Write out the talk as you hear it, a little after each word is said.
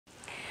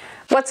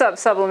What's up,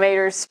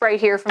 Sublimators? Sprite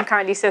here from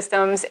Condé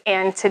Systems,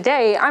 and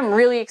today I'm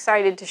really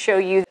excited to show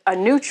you a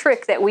new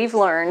trick that we've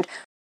learned,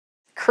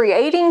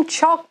 creating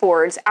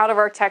chalkboards out of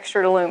our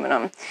textured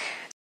aluminum.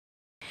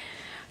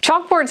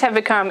 Chalkboards have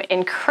become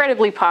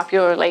incredibly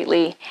popular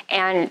lately,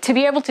 and to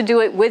be able to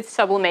do it with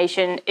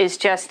sublimation is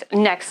just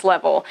next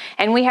level.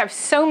 And we have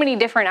so many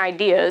different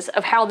ideas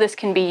of how this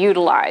can be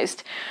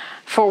utilized.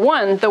 For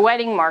one, the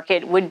wedding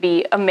market would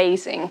be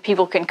amazing.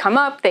 People can come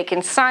up, they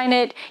can sign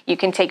it, you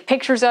can take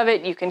pictures of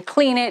it, you can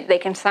clean it, they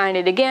can sign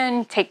it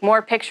again, take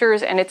more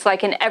pictures, and it's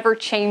like an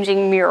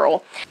ever-changing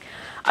mural.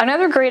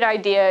 Another great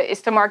idea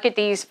is to market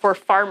these for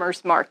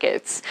farmers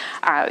markets.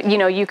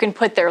 You can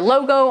put their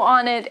logo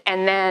on it,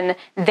 and then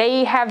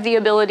they have the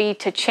ability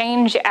to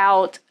change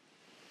out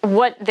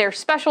what their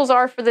specials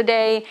are for the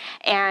day,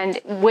 and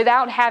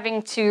without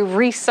having to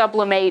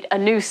resublimate a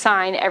new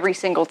sign every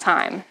single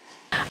time.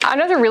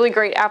 Another really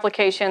great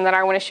application that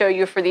I want to show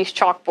you for these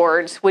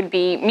chalkboards would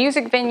be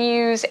music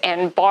venues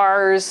and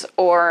bars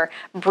or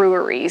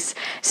breweries.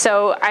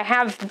 So I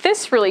have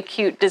this really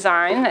cute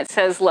design that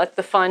says "Let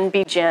the fun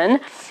begin,"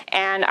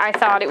 and I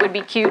thought it would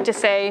be cute to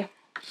say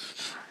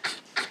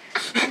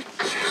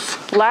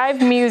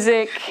live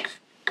music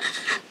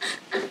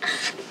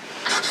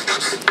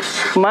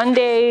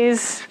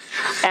Mondays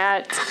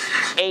at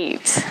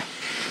 8.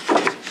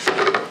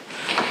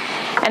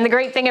 And the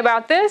great thing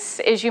about this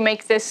is you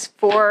make this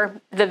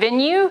for the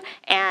venue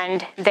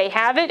and they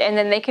have it, and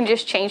then they can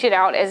just change it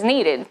out as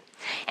needed.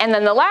 And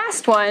then the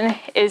last one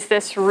is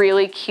this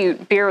really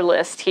cute beer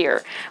list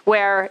here,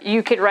 where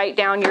you could write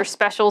down your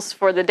specials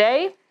for the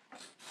day.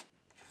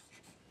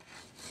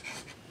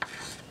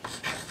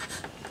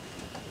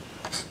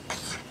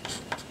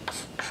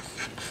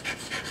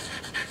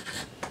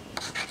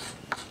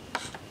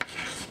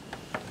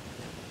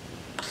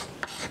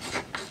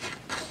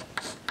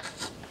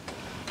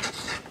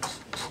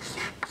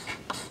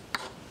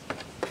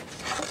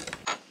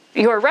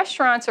 Your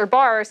restaurants or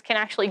bars can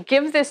actually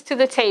give this to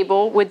the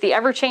table with the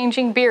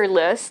ever-changing beer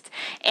list,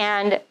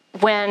 and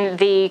when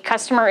the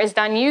customer is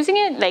done using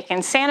it, they can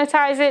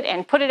sanitize it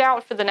and put it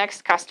out for the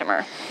next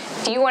customer.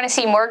 Do you want to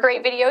see more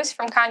great videos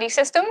from Condé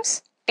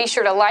Systems? Be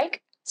sure to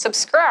like,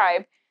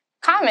 subscribe,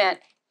 comment,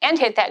 and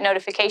hit that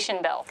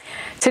notification bell.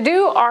 To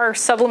do our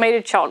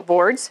sublimated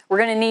chalkboards, we're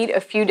going to need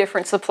a few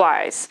different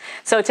supplies.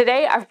 So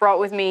today I've brought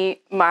with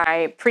me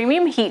my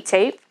premium heat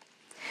tape,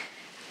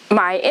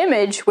 my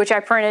image, which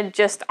I printed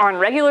just on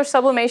regular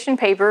sublimation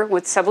paper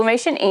with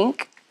sublimation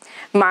ink,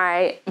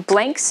 my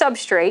blank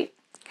substrate,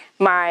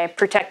 my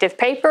protective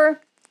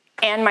paper,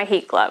 and my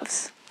heat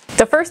gloves.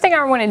 The first thing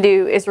I want to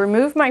do is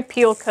remove my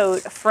peel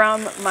coat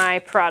from my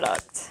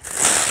product.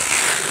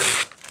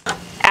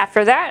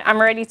 After that, I'm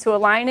ready to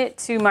align it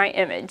to my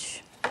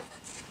image.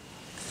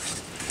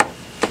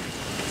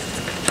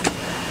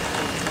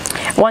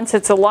 Once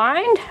it's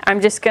aligned, I'm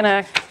just going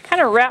to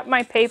kind of wrap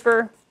my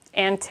paper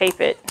and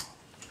tape it.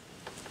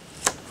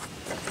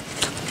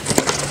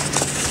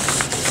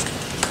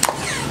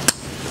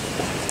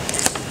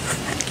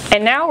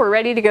 And now we're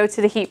ready to go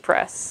to the heat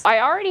press. I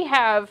already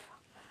have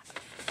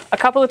a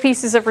couple of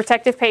pieces of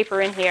protective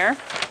paper in here.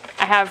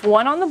 I have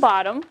one on the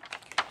bottom,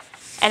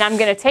 and I'm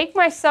going to take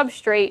my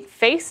substrate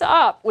face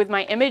up with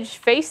my image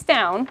face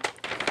down,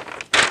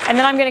 and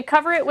then I'm going to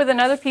cover it with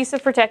another piece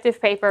of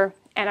protective paper,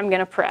 and I'm going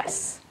to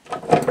press.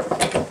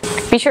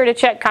 Be sure to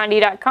check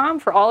Condé.com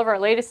for all of our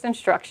latest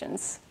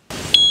instructions.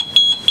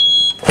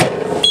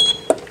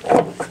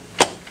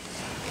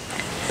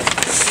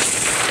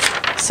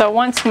 So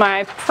once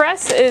my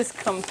press is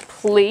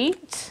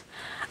complete,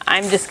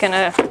 I'm just going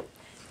to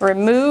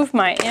remove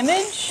my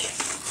image,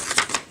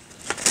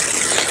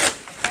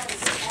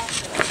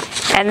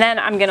 and then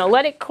I'm going to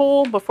let it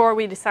cool before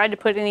we decide to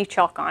put any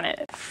chalk on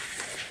it.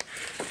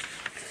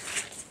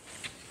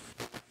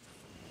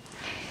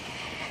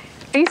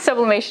 These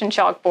sublimation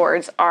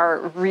chalkboards are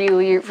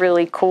really,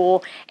 really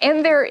cool,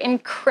 and they're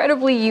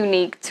incredibly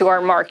unique to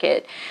our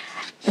market.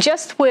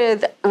 Just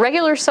with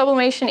regular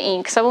sublimation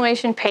ink,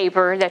 sublimation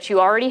paper that you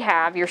already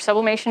have, your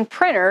sublimation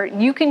printer,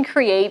 you can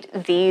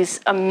create these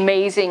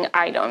amazing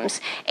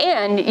items.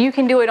 And you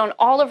can do it on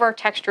all of our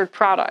textured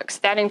products.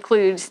 That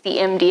includes the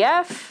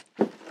MDF,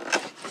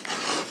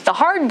 the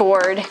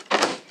hardboard,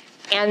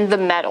 and the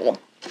metal.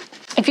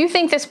 If you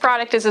think this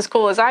product is as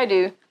cool as I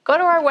do, go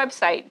to our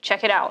website,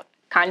 check it out,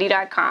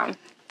 Condé.com.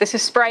 This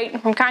is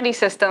Sprite from Condé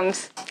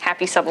Systems.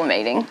 Happy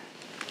sublimating.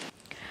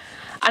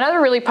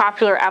 Another really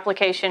popular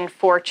application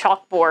for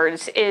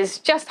chalkboards is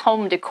just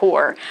home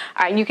decor.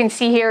 You can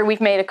see here we've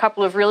made a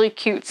couple of really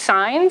cute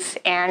signs,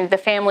 and the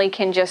family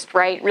can just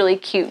write really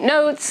cute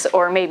notes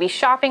or maybe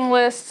shopping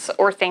lists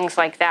or things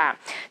like that.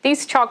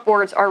 These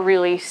chalkboards are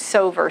really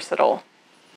so versatile.